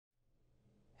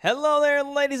Hello there,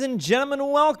 ladies and gentlemen.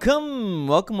 Welcome.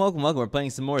 We're playing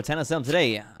some more Salem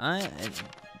today.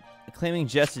 Claiming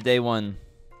Jester Day 1.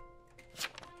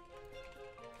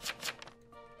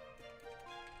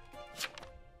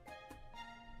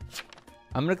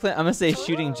 I'm gonna say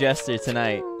shooting Jester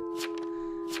tonight.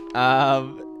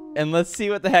 And let's see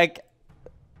what the heck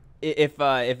if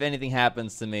anything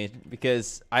happens to me,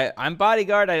 because I'm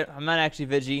bodyguard. I'm not actually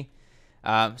Vigi.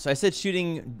 So I said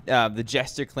shooting the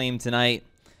Jester claim tonight.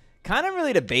 Kind of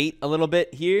really debate a little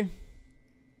bit here.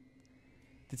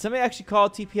 Did somebody actually call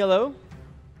TPLO?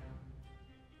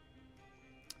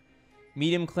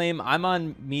 Medium claim. I'm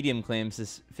on medium claims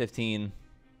this 15.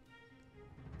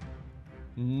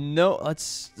 No,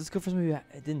 let's go for somebody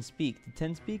who didn't speak. Did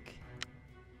 10 speak?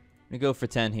 I'm gonna go for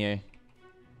 10 here.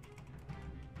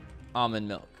 Almond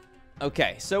milk.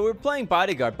 Okay, so we're playing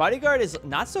bodyguard. Bodyguard is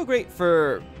not so great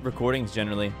for recordings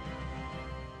generally,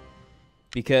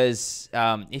 because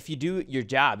if you do your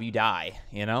job, you die,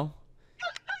 you know?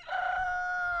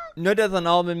 No death on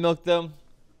almond milk, though.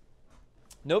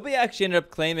 Nobody actually ended up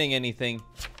claiming anything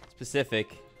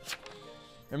specific.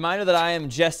 Reminder that I am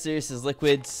Jester. This is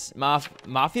Liquid's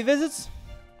mafia visits.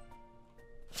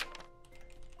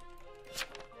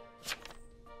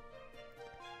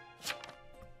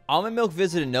 Almond milk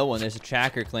visited no one. There's a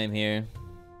tracker claim here.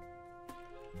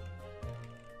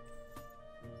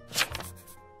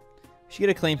 Should get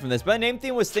a claim from this. But name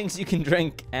theme was things you can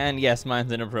drink, and yes,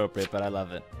 mine's inappropriate, but I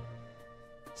love it.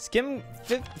 SCUM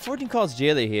 14 calls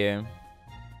jailer here.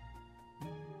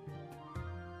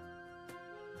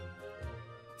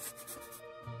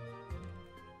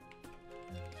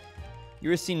 You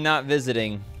were seen not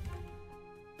visiting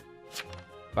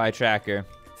by tracker.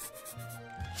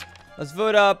 Let's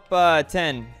vote up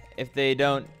 10 if they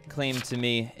don't claim to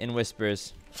me in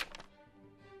whispers.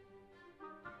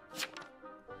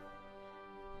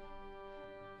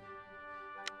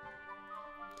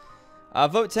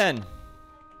 Vote 10.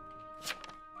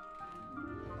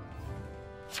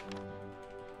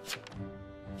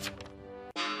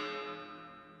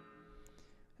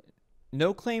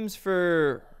 No claims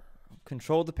for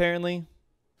controlled, apparently.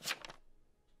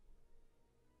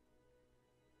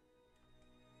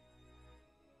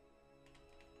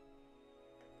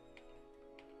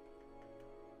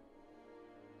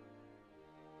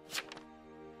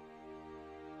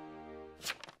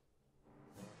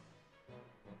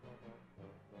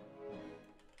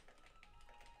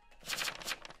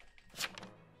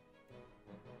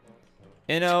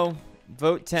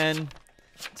 Vote 10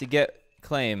 to get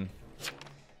claim.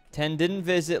 10 didn't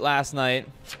visit last night,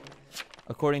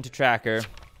 according to tracker,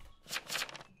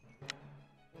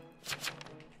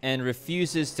 and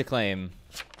refuses to claim.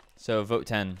 So vote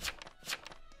 10.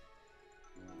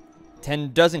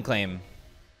 10 doesn't claim.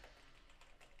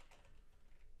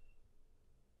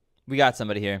 We got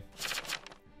somebody here.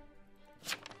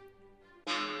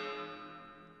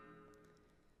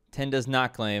 10 does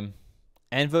not claim,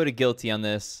 and voted guilty on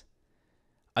this.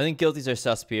 I think guilties are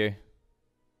susp here.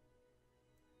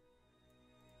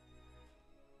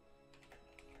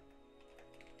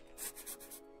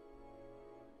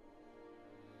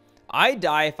 I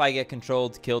die if I get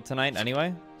controlled killed tonight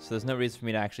anyway, so there's no reason for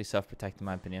me to actually self-protect in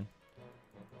my opinion.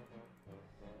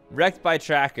 Wrecked by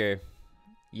tracker.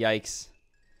 Yikes.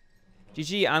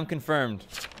 GG, I'm confirmed.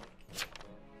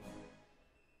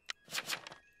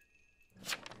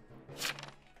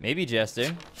 Maybe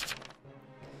Jester.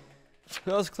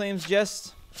 Who else claims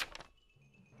Jest?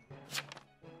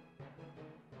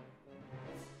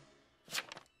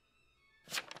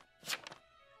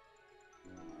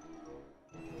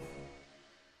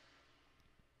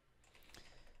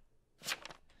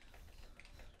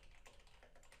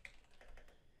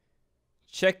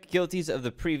 Check guilties of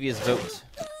the previous vote.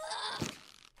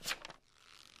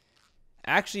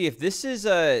 Actually, if this is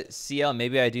a CL,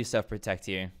 maybe I do self-protect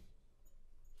here.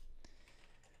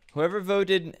 Whoever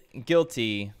voted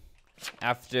guilty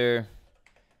after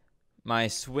my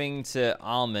swing to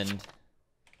almond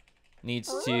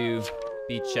needs to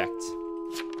be checked.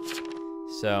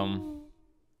 So,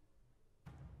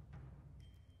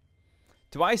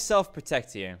 do I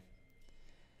self-protect here?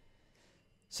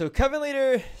 So Coven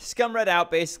leader, scum red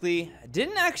out basically.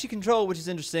 Didn't actually control, which is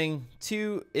interesting.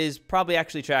 2 is probably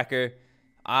actually tracker.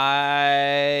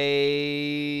 I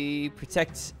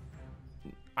protect.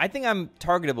 I think I'm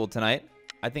targetable tonight.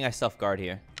 I think I self-guard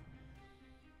here.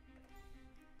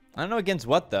 I don't know against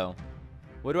what though.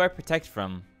 What do I protect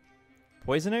from?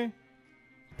 Poisoner?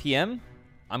 PM?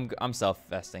 I'm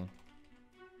self-vesting.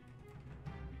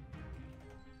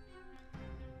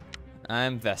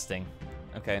 I'm vesting.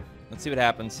 Okay, let's see what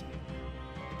happens.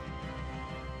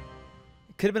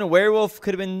 Could have been a werewolf.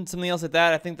 Could have been something else like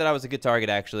that. I think that I was a good target,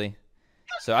 actually.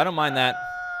 So I don't mind that.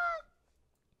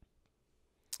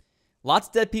 Lots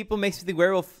of dead people makes me think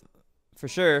werewolf for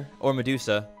sure. Or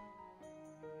Medusa.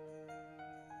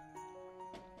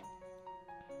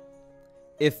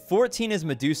 If 14 is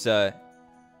Medusa,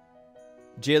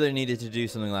 Jailer needed to do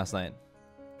something last night.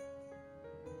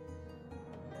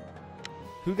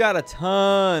 Who got a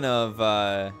ton of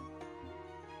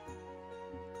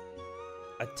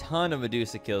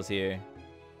Medusa kills here?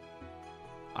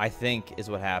 I think is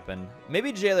what happened.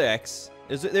 Maybe Jailer X.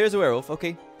 There's a werewolf.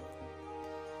 Okay.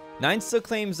 9 still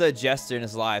claims a Jester in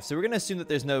his life, so we're gonna assume that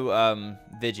there's no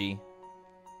Vigi.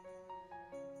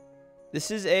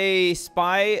 This is a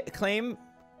spy claim.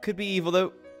 Could be evil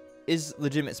though. Is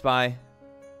legitimate spy.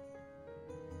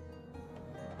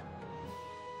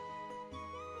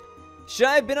 Should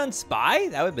I have been on spy?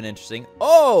 That would have been interesting.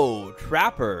 Oh,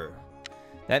 Trapper.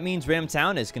 That means Random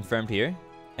Town is confirmed here.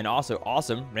 And also,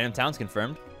 awesome. Random Town's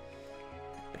confirmed.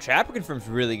 Trapper confirms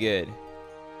really good.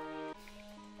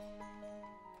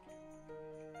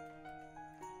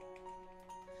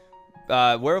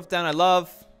 Werewolf Down I love.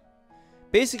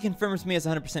 Basically confirms me as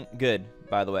 100% good,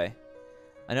 by the way.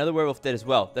 Another werewolf dead as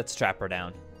well. That's Trapper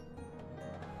down.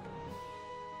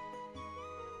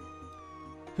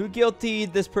 Who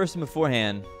guiltied this person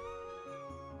beforehand?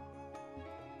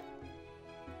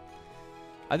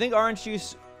 I think Orange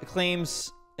Juice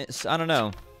claims, I don't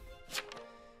know.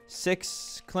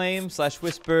 6 claim /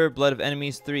 Whisper, Blood of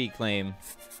Enemies 3 claim.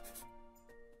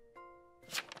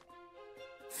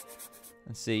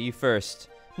 Let's see, you first.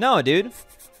 No, dude.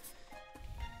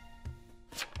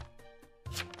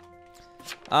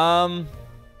 3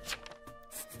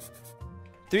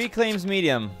 claims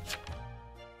medium.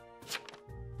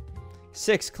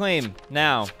 6 claim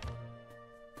now.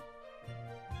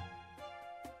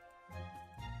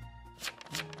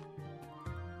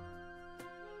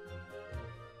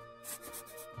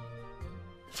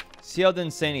 CL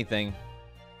didn't say anything.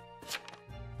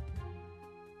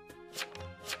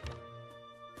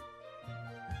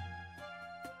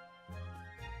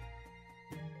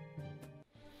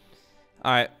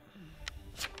 All right.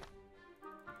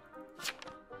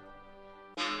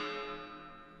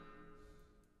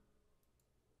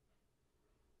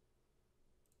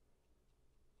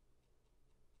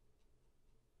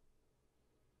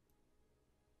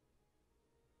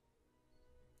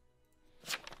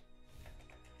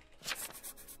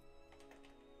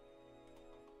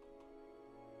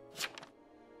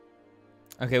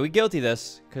 Okay, we guilty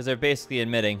this because they're basically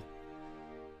admitting.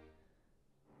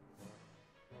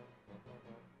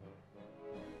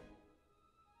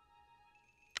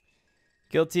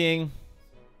 Guiltying.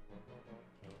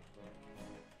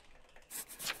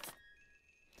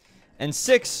 And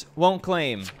 6 won't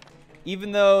claim,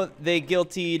 even though they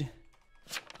guiltied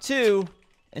 2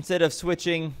 instead of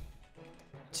switching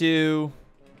to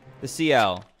the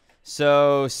CL.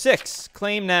 So 6,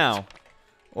 claim now,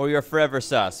 or you're forever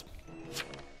sus.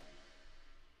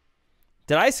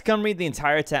 Did I scum read the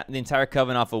entire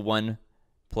Coven off of 1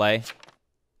 play?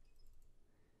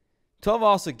 12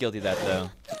 also guilty of that though.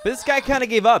 But this guy kind of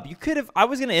gave up. You could have. I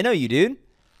was gonna inno you, dude.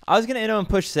 I was gonna inno and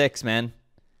push 6, man.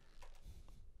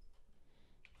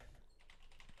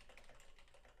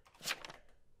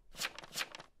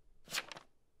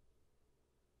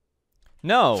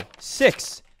 No,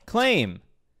 6 claim.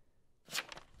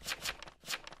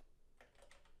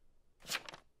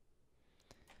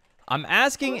 I'm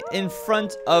asking in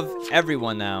front of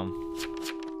everyone now.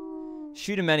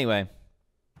 Shoot him anyway.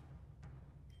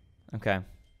 Okay.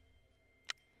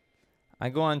 I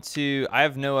go on to... I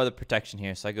have no other protection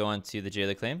here, so I go on to the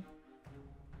Jailer claim.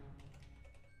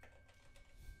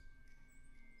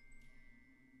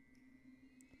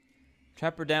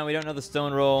 Trapper down. We don't know the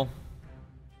stone roll.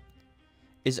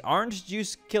 Is Orange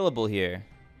Juice killable here?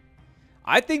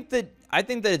 I think that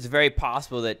it's very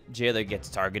possible that Jailer gets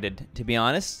targeted, to be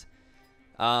honest.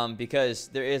 Because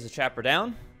there is a Trapper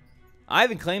down. I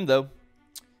haven't claimed, though.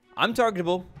 I'm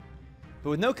targetable.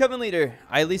 But with no Coven leader,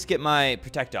 I at least get my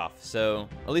protect off. So,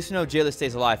 at least we know Jailer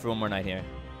stays alive for one more night here.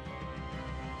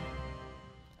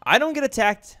 I don't get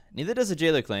attacked. Neither does a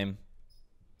Jailer claim.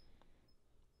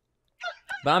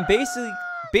 But I'm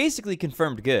basically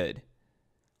confirmed good.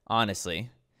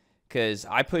 Honestly. Because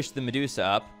I pushed the Medusa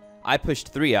up. I pushed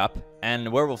 3 up. And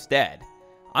the Werewolf's dead.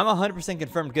 I'm 100%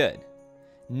 confirmed good.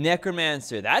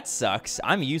 Necromancer. That sucks.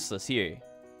 I'm useless here.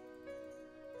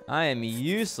 I am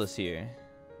useless here.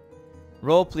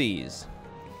 Roll, please.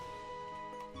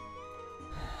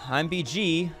 I'm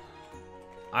BG.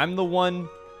 I'm the one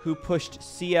who pushed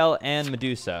CL and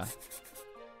Medusa.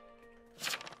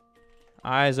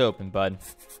 Eyes open, bud.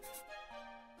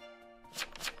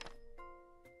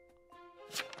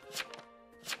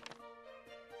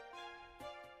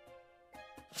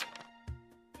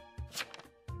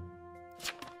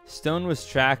 Stone was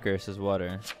tracker, says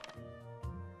water.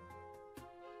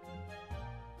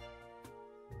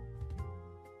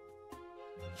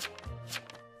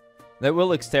 That will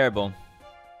looks terrible.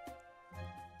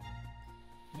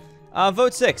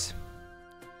 Vote 6.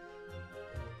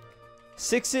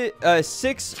 Six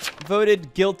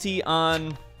voted guilty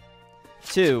on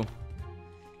 2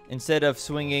 instead of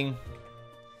swinging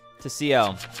to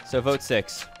CL. So vote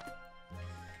 6.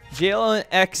 JL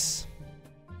X.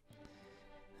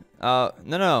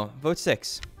 No. Vote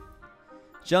 6.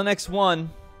 JL X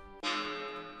 1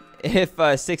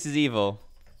 if 6 is evil.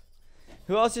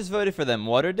 Who else just voted for them?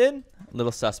 Water did?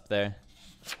 Little susp there.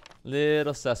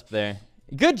 Little susp there.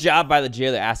 Good job by the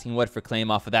jailer asking what for claim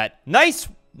off of that. Nice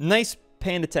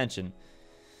paying attention.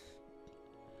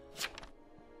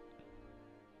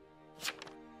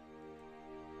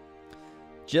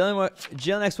 Jail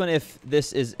next one if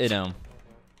this is Inno.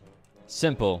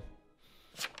 Simple.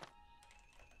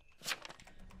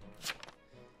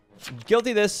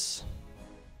 Guilty this.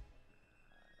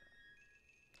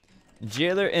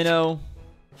 Jailer Inno.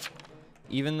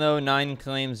 Even though 9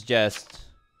 claims jest.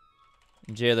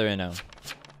 Jailer Inno.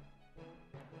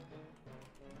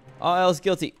 All else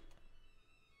guilty.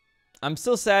 I'm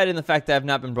still sad in the fact that I've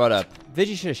not been brought up.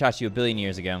 Vigi should have shot you a billion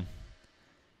years ago.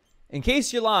 In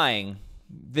case you're lying,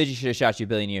 Vigi should have shot you a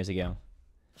billion years ago.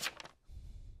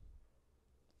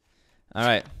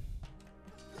 Alright.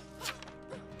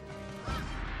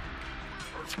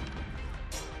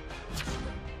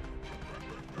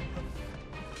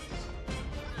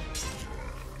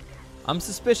 I'm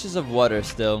suspicious of water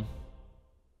still.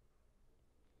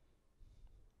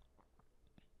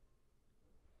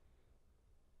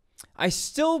 I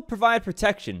still provide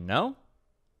protection, no?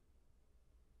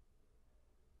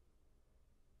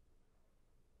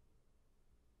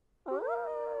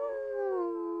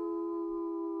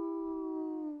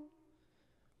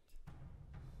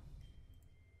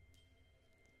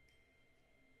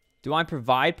 Do I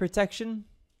provide protection?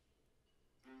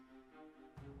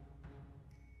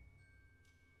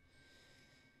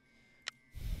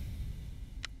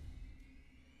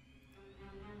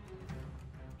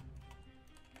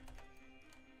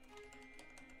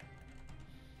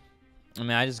 I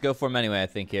mean, I just go for him anyway, I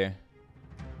think, here.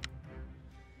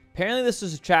 Apparently this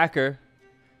is a tracker.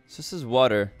 So this is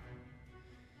water.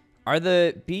 Are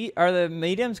the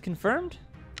mediums confirmed?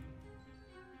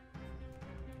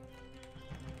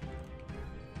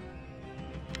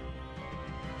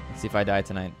 Let's see if I die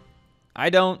tonight. I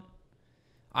don't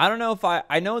know if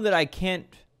I know that I can't.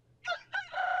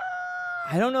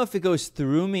 I don't know if it goes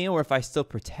through me or if I still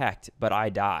protect, but I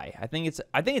die. I think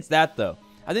it's that though.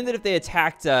 I think that if they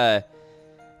attacked the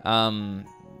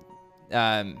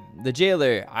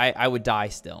jailer, I would die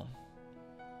still.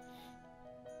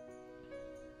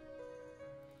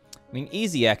 I mean,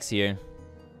 easy X here.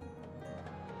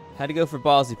 Had to go for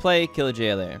ballsy play, kill a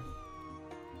jailer.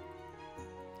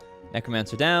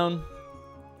 Necromancer down.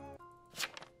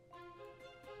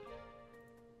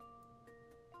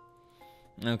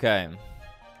 Okay.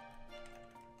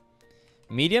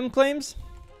 Medium claims?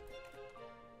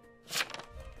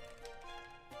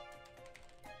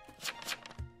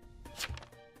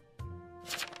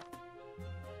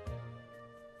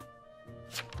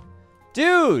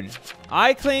 Dude,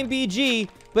 I claim BG,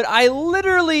 but I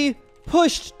literally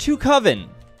pushed to Coven.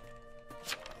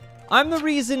 I'm the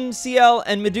reason CL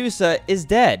and Medusa is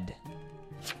dead.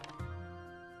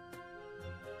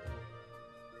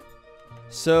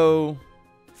 So,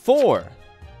 4.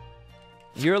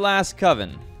 Your last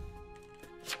Coven.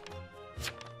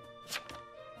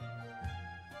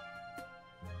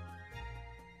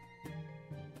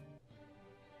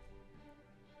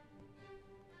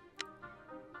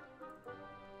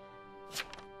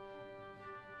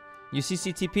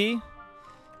 UCCTP?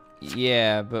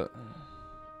 Yeah, but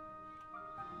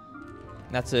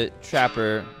that's a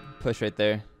trapper push right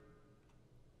there.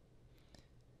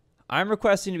 I'm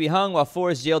requesting to be hung while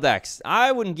 4 is jailed X.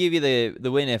 I wouldn't give you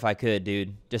the win if I could,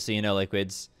 dude. Just so you know,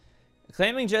 Liquids.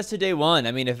 Claiming just to day 1.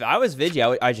 I mean, if I was Vigi,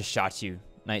 I just shot you.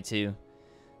 Night 2.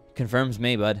 Confirms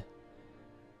me, bud.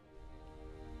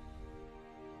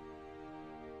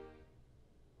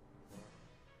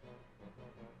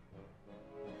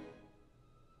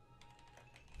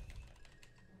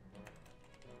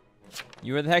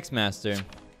 You were the Hexmaster.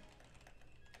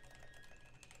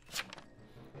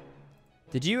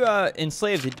 Did you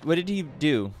enslave? What did he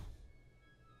do?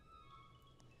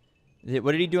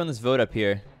 What did he do on this vote up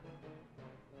here?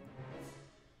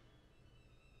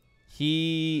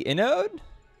 He innowed?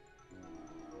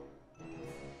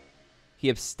 He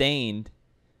abstained.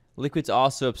 Liquids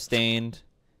also abstained.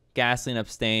 Gasoline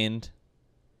abstained.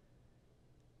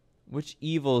 Which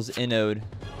evils inode?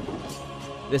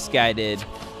 This guy did.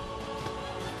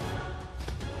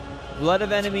 Blood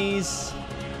of enemies.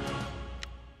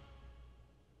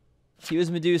 He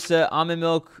was Medusa. Almond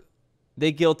milk.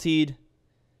 They guiltied.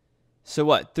 So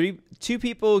what? Two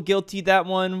people guiltied that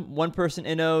one. One person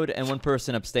inode and one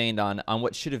person abstained on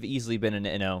what should have easily been an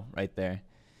inno right there.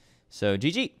 So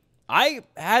GG. I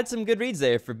had some good reads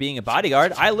there for being a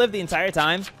bodyguard. I lived the entire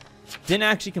time. Didn't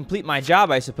actually complete my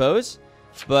job, I suppose,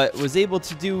 but was able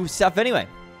to do stuff anyway.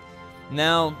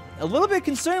 Now, a little bit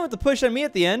concerned with the push on me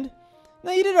at the end.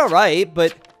 No, you did all right,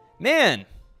 but man,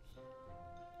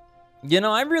 you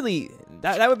know, I really,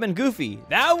 that would have been goofy.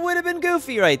 That would have been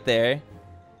goofy right there.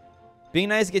 Being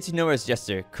nice gets you nowhere,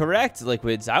 Jester. Correct,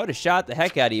 Liquids. I would have shot the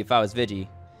heck out of you if I was Vigi.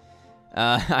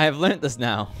 I have learned this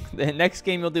now. The next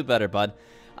game you'll do better, bud.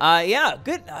 Yeah,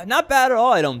 good. Not bad at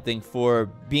all, I don't think, for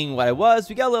being what I was.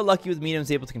 We got a little lucky with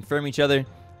mediums able to confirm each other,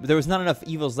 but there was not enough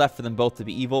evils left for them both to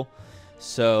be evil.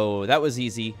 So that was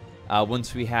easy.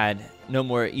 Once we had no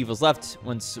more evils left,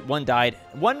 once one died,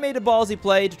 one made a ballsy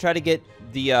play to try to get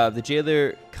the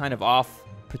jailer kind of off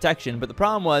protection, but the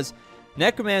problem was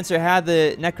Necromancer had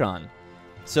the Necron.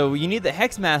 So you need the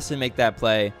Hexmaster to make that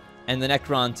play, and the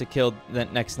Necron to kill the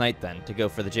next night then, to go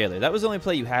for the jailer. That was the only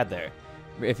play you had there,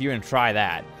 if you're going to try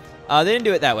that. They didn't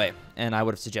do it that way, and I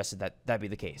would have suggested that that'd be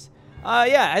the case.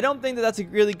 Yeah, I don't think that that's a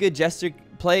really good Jester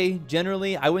play,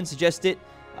 generally. I wouldn't suggest it.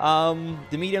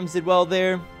 The mediums did well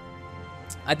there.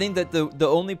 I think that the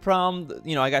only problem,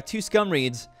 you know, I got 2 scum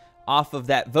reads off of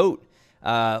that vote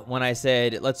when I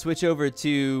said, let's switch over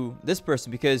to this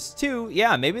person, because 2,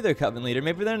 yeah, maybe they're Coven leader,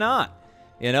 maybe they're not.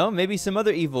 You know, maybe some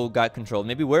other evil got controlled.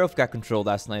 Maybe Werewolf got controlled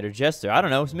last night, or Jester. I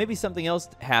don't know. Maybe something else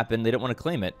happened. They don't want to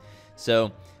claim it.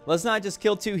 So let's not just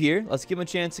kill 2 here. Let's give them a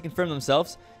chance to confirm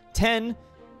themselves. 10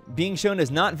 being shown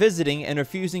as not visiting and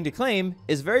refusing to claim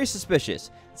is very suspicious.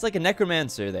 It's like a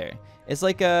Necromancer there. It's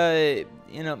like a,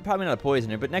 you know, probably not a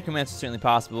poisoner, but Necromancer is certainly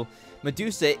possible.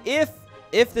 Medusa, if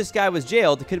this guy was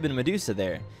jailed, it could have been a Medusa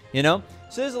there, you know?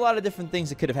 So there's a lot of different things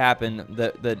that could have happened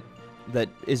that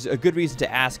is a good reason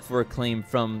to ask for a claim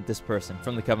from this person,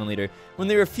 from the Coven leader. When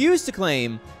they refuse to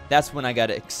claim, that's when I got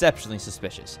exceptionally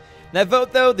suspicious. That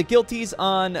vote, though, the guilties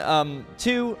on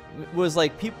 2 was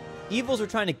like evils were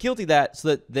trying to guilty that so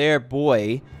that their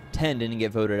boy 10 didn't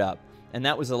get voted up. And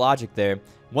that was the logic there.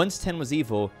 Once 10 was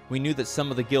evil, we knew that some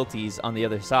of the guilties on the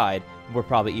other side were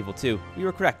probably evil too. We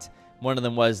were correct. One of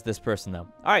them was this person, though.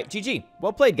 All right, GG.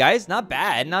 Well played, guys. Not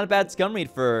bad. Not a bad scum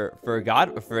read for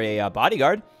a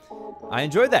bodyguard. I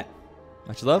enjoyed that.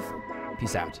 Much love.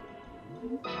 Peace out.